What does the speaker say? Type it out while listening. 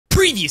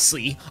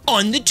Previously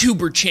on the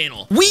Tuber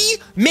channel, we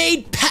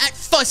made Pat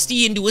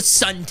Fusty into a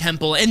sun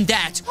temple, and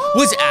that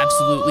was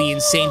absolutely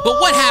insane.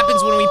 But what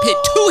happens when we pit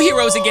two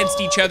heroes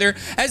against each other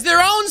as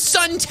their own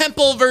sun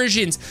temple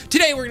versions?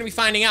 Today we're going to be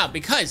finding out,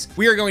 because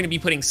we are going to be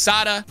putting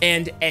Sauda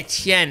and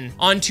Etienne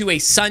onto a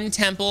sun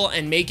temple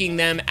and making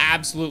them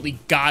absolutely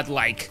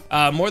godlike,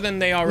 more than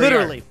they already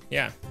Literally.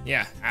 are.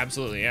 Yeah,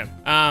 absolutely,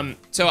 yeah.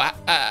 So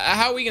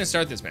how are we gonna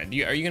start this, man?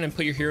 Are you gonna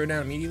put your hero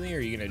down immediately, or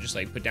are you gonna just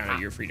like put down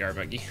your free dart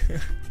buggy?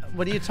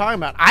 What are you talking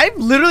about? I've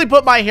literally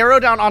put my hero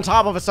down on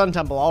top of a sun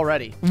temple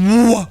already.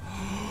 What?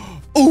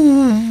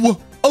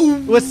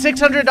 With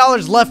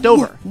 $600 left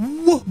over.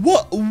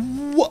 What?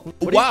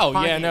 Wow,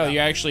 yeah, no,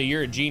 about?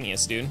 you're a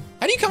genius, dude.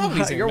 How do you come up with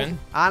these things, man?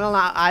 I don't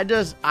know.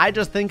 I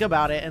just think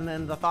about it, and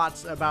then the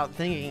thoughts about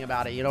thinking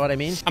about it. You know what I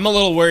mean? I'm a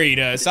little worried.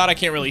 Sauda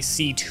can't really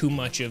see too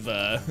much of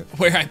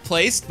where I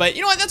placed, but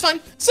you know what? That's fine.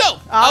 So,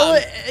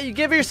 you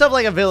give yourself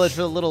like a village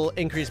for a little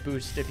increased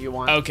boost if you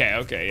want.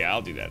 Okay, yeah,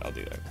 I'll do that.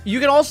 You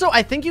can also,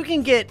 I think you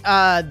can get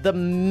the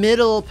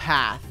middle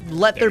path.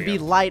 Let there be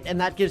light, and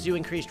that gives you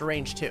increased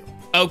range too.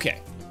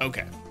 Okay, all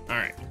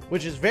right.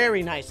 Which is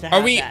very nice to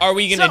have. Are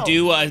we gonna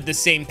do the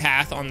same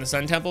path on the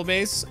Sun Temple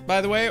base, by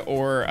the way,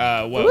 or what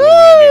are we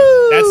gonna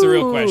do? That's the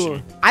real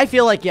question. I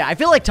feel like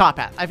top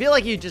path. I feel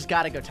like you just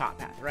gotta go top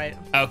path, right?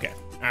 Okay,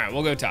 all right,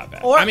 we'll go top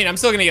path. Or, I mean, I'm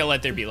still gonna get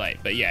Let There Be Light,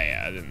 but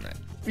yeah, other than that.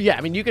 Yeah,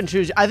 I mean, you can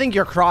choose. I think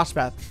your cross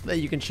path that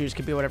you can choose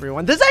can be whatever you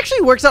want. This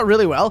actually works out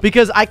really well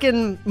because I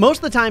can, most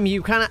of the time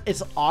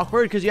it's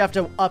awkward because you have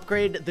to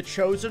upgrade the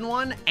chosen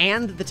one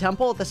and the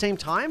temple at the same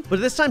time. But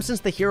this time,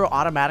 since the hero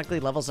automatically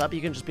levels up, you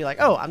can just be like,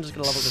 oh, I'm just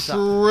gonna level this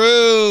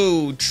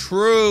up.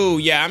 True.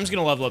 Yeah, I'm just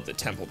gonna level up the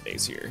temple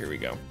base here. Here we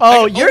go.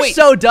 Oh, you're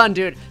so done,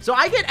 dude. So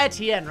I get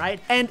Etienne, right?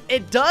 And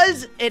it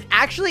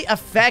actually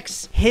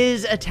affects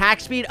his attack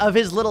speed of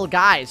his little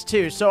guys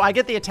too. So I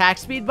get the attack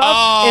speed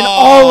buff and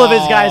all of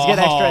his guys get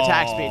extra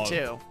attack speed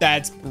too.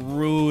 That's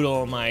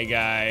brutal, my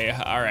guy.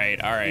 All right.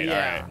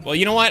 Well,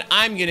 you know what?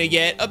 I'm gonna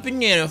get a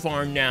banana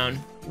farm down.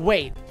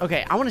 Wait,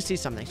 okay, I want to see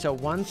something. So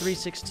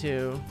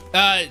 1362.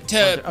 By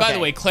the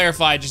way,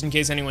 clarify just in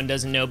case anyone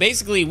doesn't know.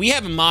 Basically, we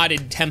have a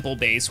modded temple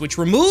base which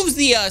removes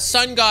the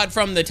sun god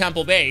from the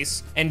temple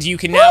base, and you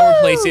can now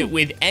replace it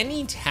with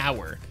any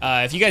tower.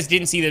 If you guys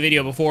didn't see the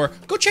video before,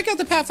 go check out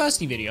the Pat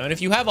Fusty video. And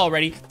if you have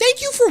already, thank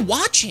you for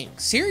watching.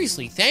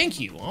 Seriously, thank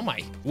you. Oh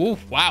my,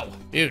 wow,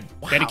 dude,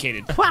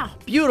 dedicated. Wow,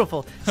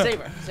 beautiful.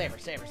 Saber.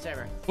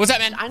 What's that,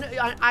 man?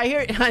 I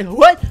hear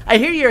what? I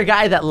hear you're a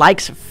guy that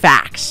likes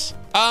facts.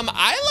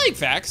 I like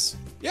facts.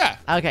 Yeah.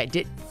 Okay,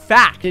 did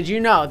you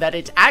know that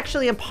it's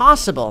actually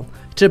impossible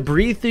to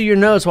breathe through your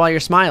nose while you're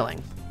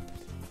smiling?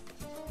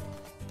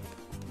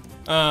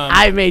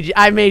 I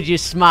made you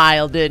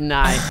smile, didn't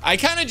I? I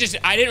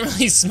didn't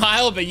really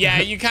smile, but yeah,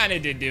 you kind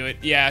of did do it.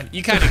 Yeah,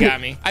 you kind of got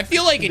me. I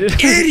feel like an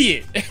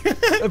idiot.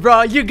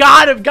 Bro, you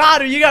got him.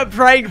 You got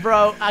pranked,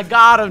 bro. I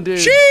got him, dude.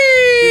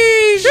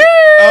 Sheesh.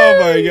 Oh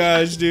my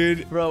gosh,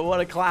 dude. Bro, what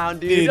a clown,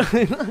 dude.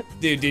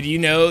 Dude, did you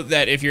know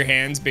that if your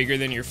hand's bigger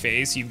than your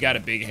face, you've got a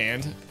big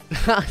hand?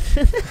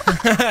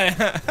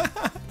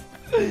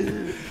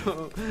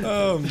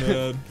 Oh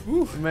man.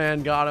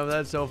 Man, got him.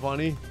 That's so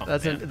funny.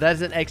 That's an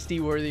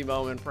XD worthy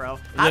moment, bro.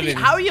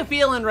 How are you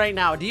feeling right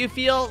now? Do you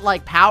feel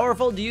like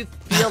powerful? Do you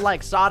feel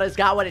like Sauda's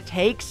got what it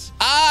takes?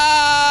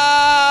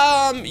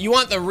 You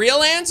want the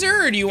real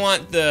answer, or do you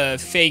want the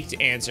faked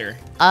answer?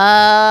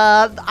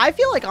 I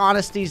feel like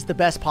honesty's the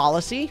best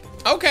policy.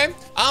 Okay.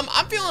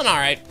 I'm feeling all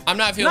right. I'm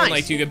not feeling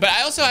like too good, but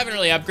I also haven't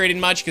really upgraded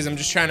much because I'm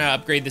just trying to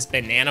upgrade this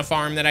banana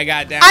farm that I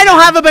got down. I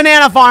don't have a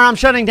banana farm. I'm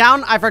shutting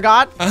down. I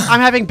forgot.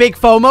 I'm having big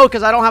FOMO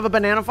because I don't have a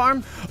banana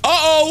farm.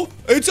 Uh-oh.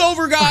 It's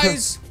over,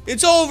 guys.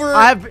 It's over.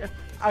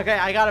 Okay,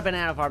 I got a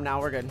banana farm now.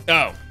 We're good.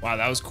 Oh, wow,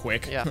 that was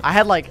quick. Yeah, I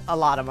had like a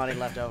lot of money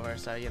left over,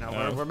 so you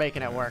know we're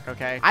making it work.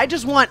 Okay, I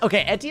just want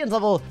Etienne's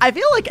level. I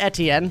feel like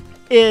Etienne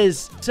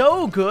is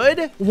so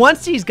good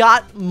once he's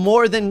got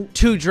more than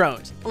 2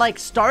 drones. Like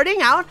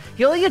starting out,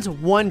 he only gets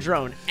 1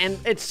 drone, and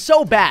it's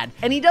so bad.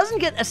 And he doesn't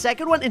get a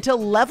second one until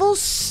level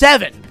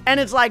 7,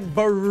 and it's like,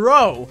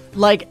 bro,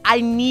 like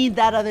I need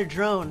that other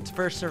drone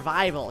for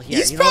survival here.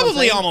 He's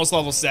probably almost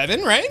level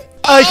 7, right?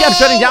 I'm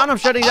shutting down.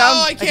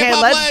 Oh, I can't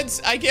pop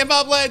leads. I can't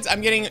pop leads.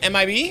 I'm getting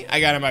MIB. I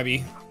got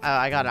MIB.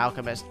 I got an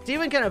alchemist.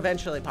 Steven can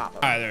eventually pop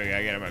up. All right, there we go.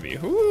 I got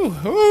MIB.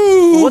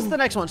 Ooh. What's the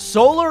next one?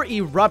 Solar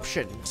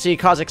eruption. So you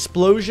cause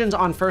explosions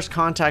on first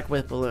contact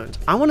with balloons.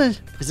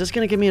 Is this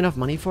gonna give me enough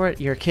money for it?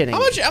 You're kidding.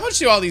 How much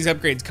do all these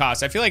upgrades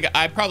cost? I feel like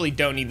I probably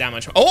don't need that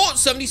much. Oh,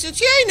 76.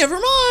 Yay, never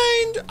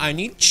mind. I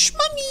need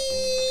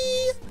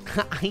money.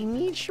 I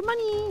need your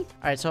money. All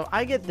right, so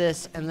I get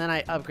this, and then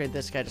I upgrade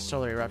this guy to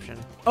solar eruption.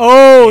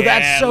 Oh, yeah,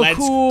 that's so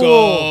cool. Let's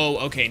go.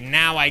 Okay,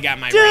 now I got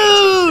my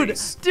range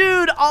increase.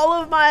 Dude, all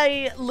of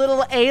my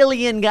little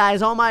alien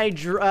guys, all my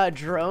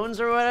drones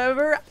or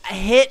whatever,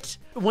 hit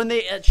when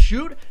they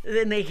shoot.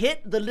 Then they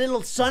hit the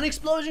little sun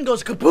explosion,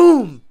 goes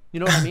kaboom. You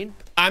know what I mean?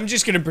 I'm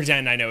just gonna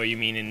pretend I know what you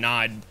mean and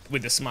nod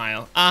with a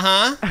smile.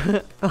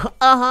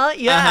 Uh-huh.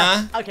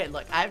 Yeah. Okay,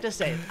 look, I have to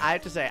say,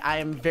 I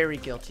am very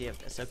guilty of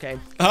this, okay?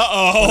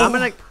 Uh-oh.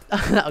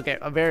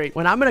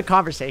 When I'm in a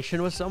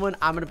conversation with someone,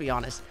 I'm gonna be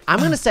honest. I'm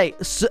gonna say,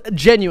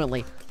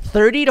 genuinely,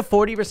 30 to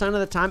 40% of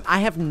the time, I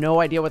have no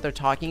idea what they're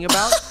talking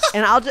about.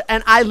 And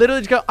I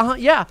literally just go,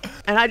 yeah.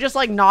 And I just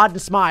like nod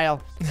and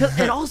smile.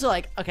 And also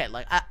like, okay,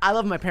 like I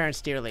love my parents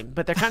dearly,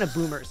 but they're kind of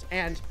boomers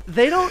and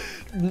they don't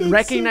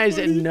recognize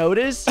and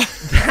notice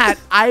that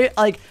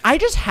I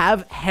just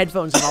have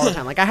headphones in all the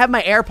time. Like I have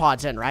my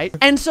AirPods in, right?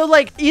 And so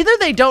like either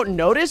they don't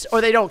notice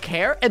or they don't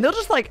care and they'll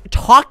just like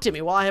talk to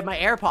me while I have my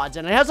AirPods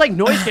in. It has like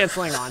noise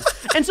canceling on.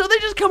 And so they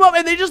just come up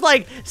and they just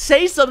like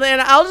say something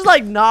and I'll just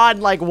like nod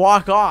and like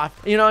walk off,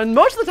 you know, and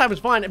most of the time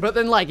it's fine. But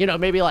then like, you know,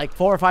 maybe like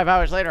 4 or 5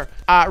 hours later,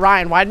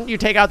 Ryan, why didn't you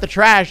take out the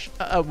trash?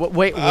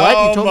 Wait, what?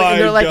 Oh, you told me. And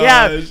they're like,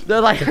 yeah.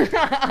 They're like,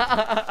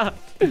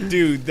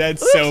 dude,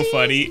 that's so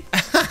funny.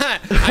 I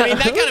mean,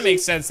 that kind of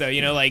makes sense though.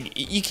 You know, like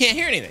you can't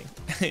hear anything.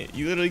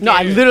 You literally can't. No,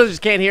 I literally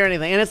just can't hear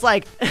anything. And it's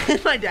like,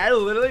 my dad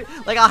will literally,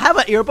 like, I'll have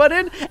an earbud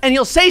in and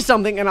he'll say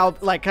something and I'll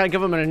like kind of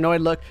give him an annoyed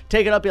look,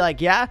 take it up, be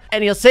like, yeah.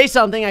 And he'll say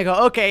something. I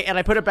go, okay. And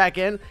I put it back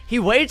in. He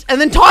waits and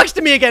then talks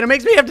to me again. It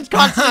makes me have to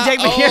constantly take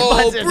my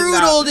earbuds in.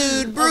 Brutal,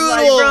 dude. Brutal.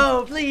 I'm like,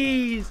 bro,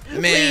 please.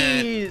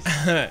 Man. Please.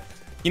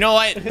 You know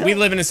what? We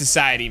live in a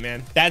society,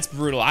 man. That's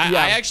brutal. I've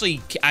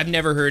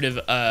never heard of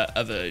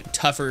a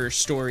tougher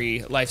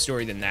life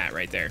story than that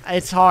right there.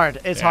 It's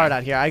hard. It's hard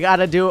out here. I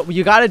gotta do it.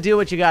 You gotta do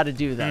what you gotta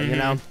do, though. You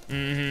know.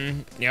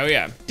 Oh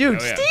yeah. Dude,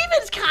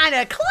 Steven's kind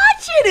of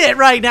clutching it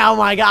right now,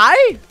 my guy.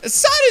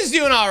 Sauda's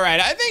doing all right.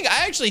 I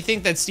actually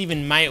think that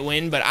Steven might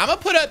win, but I'm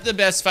gonna put up the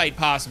best fight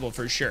possible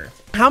for sure.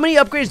 How many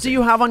upgrades do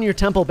you have on your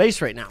temple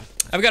base right now?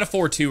 I've got a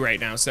 4-2 right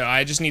now, so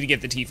I just need to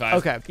get the T5.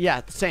 Okay, yeah,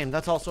 same.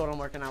 That's also what I'm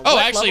working on. Oh,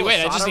 actually, wait,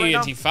 I just need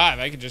a T5.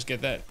 I could just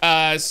get that.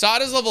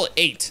 Sauda's level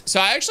 8. So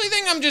I actually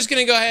think I'm just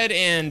going to go ahead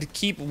and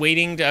keep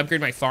waiting to upgrade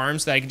my farm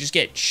so that I can just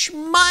get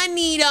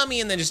shmoney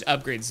dummy and then just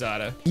upgrade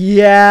Sauda.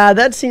 Yeah,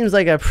 that seems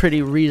like a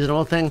pretty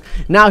reasonable thing.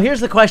 Now, here's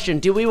the question.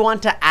 Do we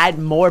want to add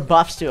more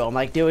buffs to them?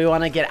 Like, do we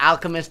want to get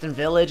Alchemist and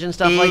Village and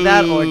stuff like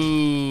that? Or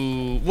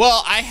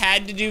well, I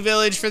had to do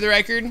Village for the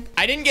record.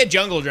 I didn't get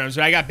Jungle Drums,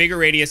 but I got Bigger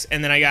Radius,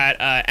 and then I got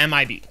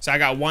MIB. So I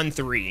got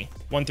 1-3.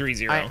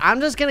 1-3-0. Right, I'm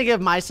just gonna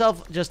give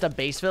myself just a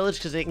base village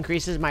because it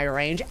increases my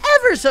range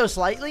ever so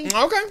slightly.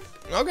 Okay,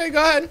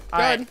 go ahead. Go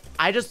ahead.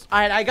 I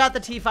got the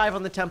T5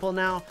 on the temple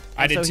now.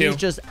 I did too. He's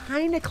just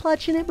kind of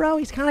clutching it, bro.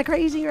 He's kind of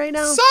crazy right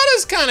now.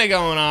 Sauda's kind of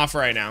going off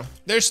right now.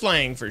 They're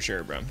slaying for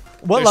sure, bro.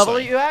 What level are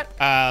you at?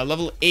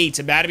 Level 8,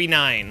 about to be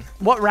 9.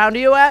 What round are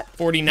you at?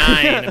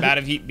 49, about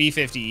to be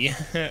 50.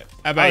 How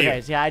about you?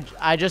 Okay, yeah,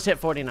 I just hit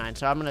 49,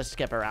 so I'm gonna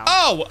skip a round.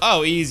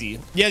 Oh, easy.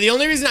 Yeah, the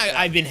only reason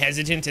I've been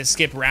hesitant to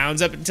skip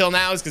rounds up until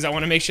now is because I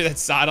want to make sure that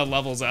Sauda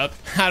levels up.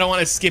 I don't want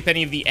to skip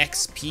any of the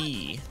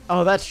XP.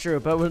 Oh, that's true.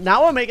 But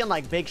now we're making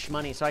like big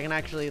shmoney, so I can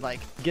actually like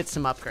get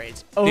some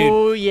upgrades.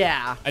 Oh, dude,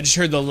 yeah. I just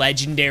heard the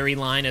legendary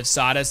line of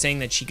Sauda saying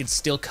that she could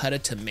still cut a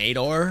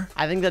tomato.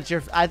 I think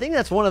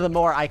that's one of the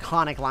more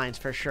iconic lines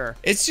for sure.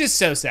 It's just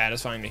so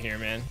satisfying to hear,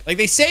 man. Like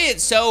they say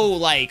it so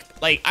like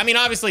I mean,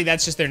 obviously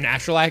that's just their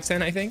natural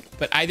accent, I think.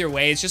 But either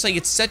way, it's just like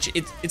it's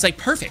like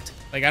perfect.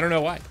 Like I don't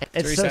know why.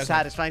 It's so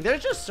satisfying.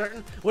 There's just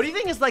certain. What do you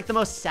think is like the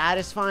most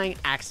satisfying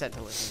accent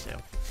to listen to?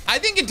 I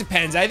think it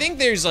depends. I think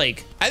there's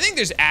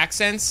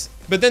accents,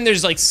 but then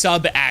there's like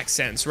sub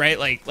accents, right?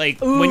 Like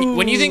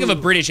when you think of a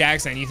British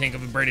accent, you think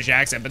of a British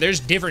accent, but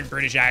there's different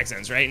British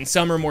accents, right? And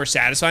some are more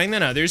satisfying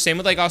than others. Same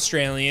with like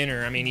Australian,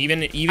 or I mean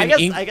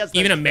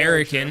even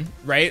American,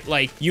 right?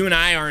 Like you and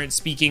I aren't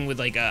speaking with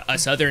like a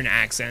southern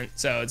accent,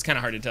 so it's kind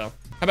of hard to tell.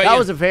 How about you? That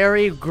was a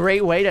very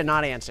great way to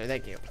not answer.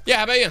 Thank you. Yeah,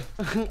 how about you?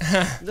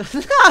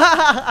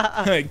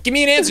 Give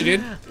me an answer,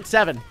 dude.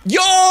 7. Yo!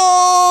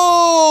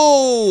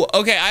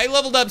 Okay, I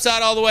leveled up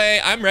Sauda all the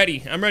way. I'm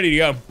ready. I'm ready to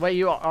go. Wait,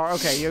 you are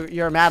okay.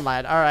 You're a mad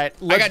lad. All right,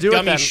 let's do it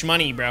then. I got dummy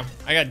shmoney, bro.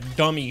 I got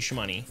dummy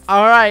shmoney.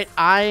 All right,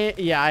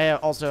 I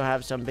also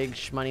have some big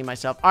shmoney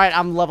myself. All right,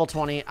 I'm level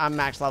 20. I'm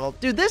max level.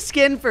 Dude, this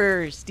skin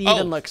for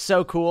Steven looks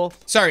so cool.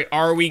 Sorry,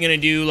 are we gonna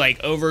do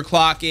like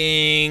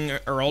overclocking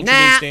or ultra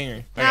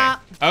boosting?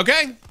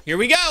 Okay, here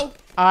we go.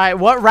 All right,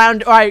 what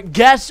round? All right,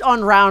 guess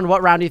on round.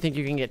 What round do you think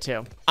you can get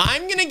to?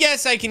 I'm gonna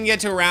guess I can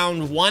get to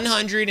round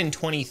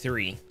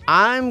 123.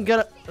 I'm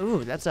gonna.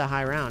 Ooh, that's a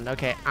high round.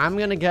 Okay, I'm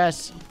gonna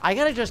guess. I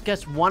gotta just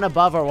guess one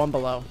above or one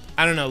below.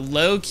 I don't know.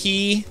 Low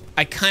key,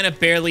 I kind of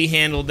barely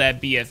handled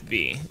that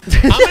BFB.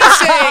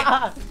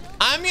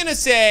 I'm gonna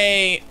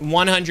say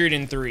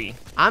 103.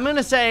 I'm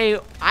gonna say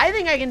I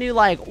think I can do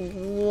like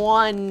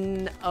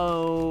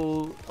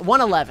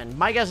 111.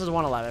 My guess is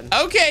 111.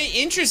 Okay,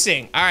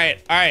 interesting. All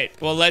right.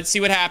 Well, let's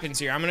see what happens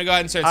here. I'm gonna go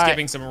ahead and start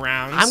skipping some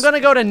rounds. I'm gonna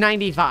go to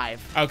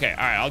 95. Okay, all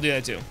right. I'll do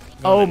that too.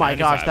 Oh my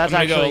gosh, that's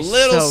actually so good. I'm gonna go a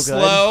little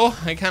slow.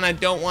 I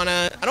don't want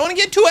to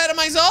get too ahead of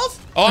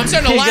myself. Oh, I'm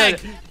starting to lag.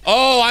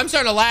 Oh, I'm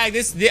starting to lag.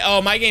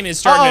 Oh, my game is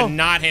starting to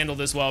not handle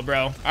this well,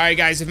 bro. All right,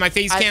 guys, if my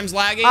face cam's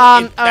lagging,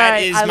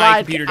 that is my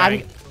computer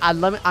dying.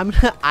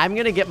 I'm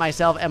gonna get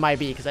myself MIB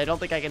because I don't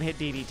think I can hit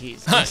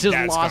DDTs. I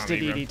just lost a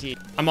DDT.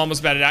 I'm almost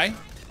about to die.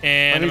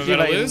 And I'm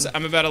about to lose.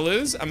 I'm about to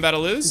lose. I'm about to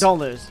lose. Don't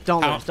lose.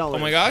 Don't lose. Don't lose.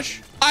 Oh my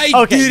gosh.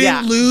 I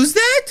didn't lose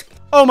that?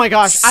 Oh my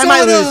gosh. I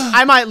might lose.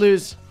 I might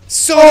lose.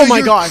 Sauda, oh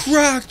my gosh.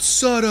 Cracked,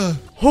 Sauda.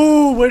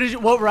 Oh,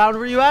 what round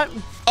were you at?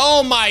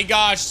 Oh my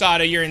gosh,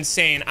 Sauda, you're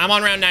insane. I'm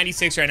on round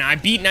 96 right now. I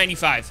beat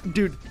 95.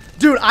 Dude,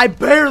 I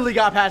barely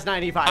got past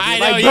 95. I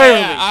know,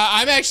 yeah.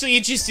 I'm actually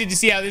interested to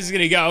see how this is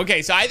going to go.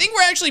 Okay, so I think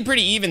we're actually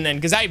pretty even then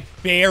because I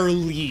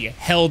barely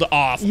held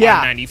off on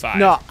 95.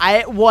 No,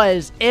 it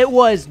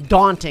was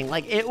daunting.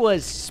 Like, it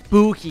was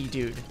spooky,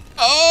 dude.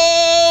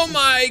 Oh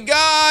my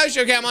gosh.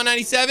 Okay, I'm on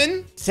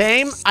 97.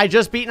 Same. I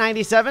just beat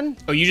 97.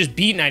 Oh, you just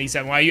beat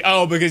 97. Why?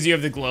 Oh, because you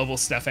have the global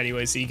stuff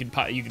anyway, so you can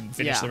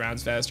finish the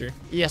rounds faster.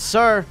 Yes,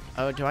 sir.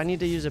 Oh, do I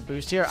need to use a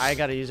boost here? I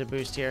gotta use a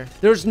boost here.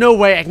 There's no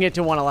way I can get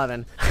to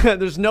 111.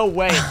 There's no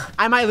way.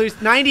 I might lose.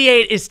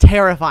 98 is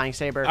terrifying,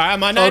 Saber.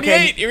 I'm on 98.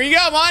 Okay. Here we go.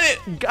 I'm on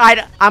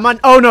it. I'm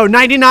on. Oh no,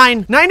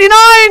 99.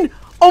 99.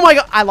 Oh my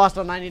god, I lost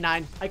on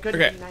 99. I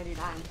couldn't beat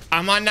 99.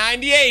 I'm on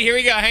 98. Here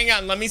we go. Hang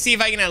on. Let me see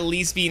if I can at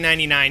least beat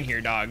 99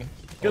 here, dog.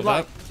 Good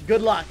luck.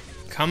 Good luck.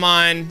 Come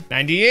on.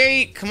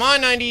 98. Come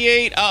on,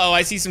 98. Uh-oh,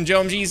 I see some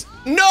Jomjis.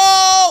 No!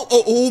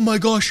 Oh my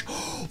gosh.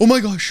 Oh my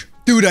gosh.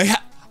 Dude, I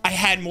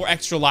had more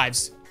extra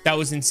lives. That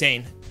was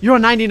insane. You're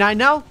on 99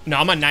 now? No,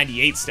 I'm on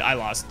 98 still. I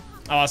lost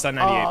on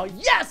 98. Oh,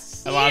 yes!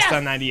 I lost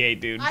on 98,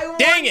 dude.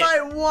 Dang it!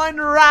 By one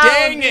round.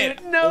 Dang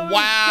it! No wow.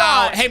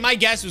 shot. Hey, my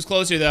guess was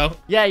closer though.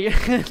 Yeah. You. All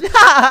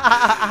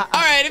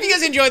right. If you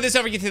guys enjoyed this,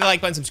 don't forget to hit the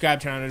like button, subscribe,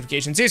 turn on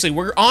notifications. Seriously,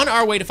 we're on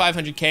our way to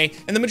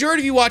 500K, and the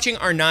majority of you watching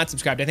are not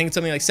subscribed. I think it's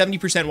something like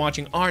 70%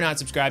 watching are not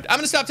subscribed. I'm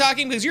gonna stop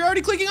talking because you're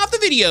already clicking off the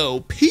video.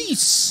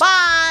 Peace.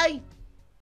 Bye.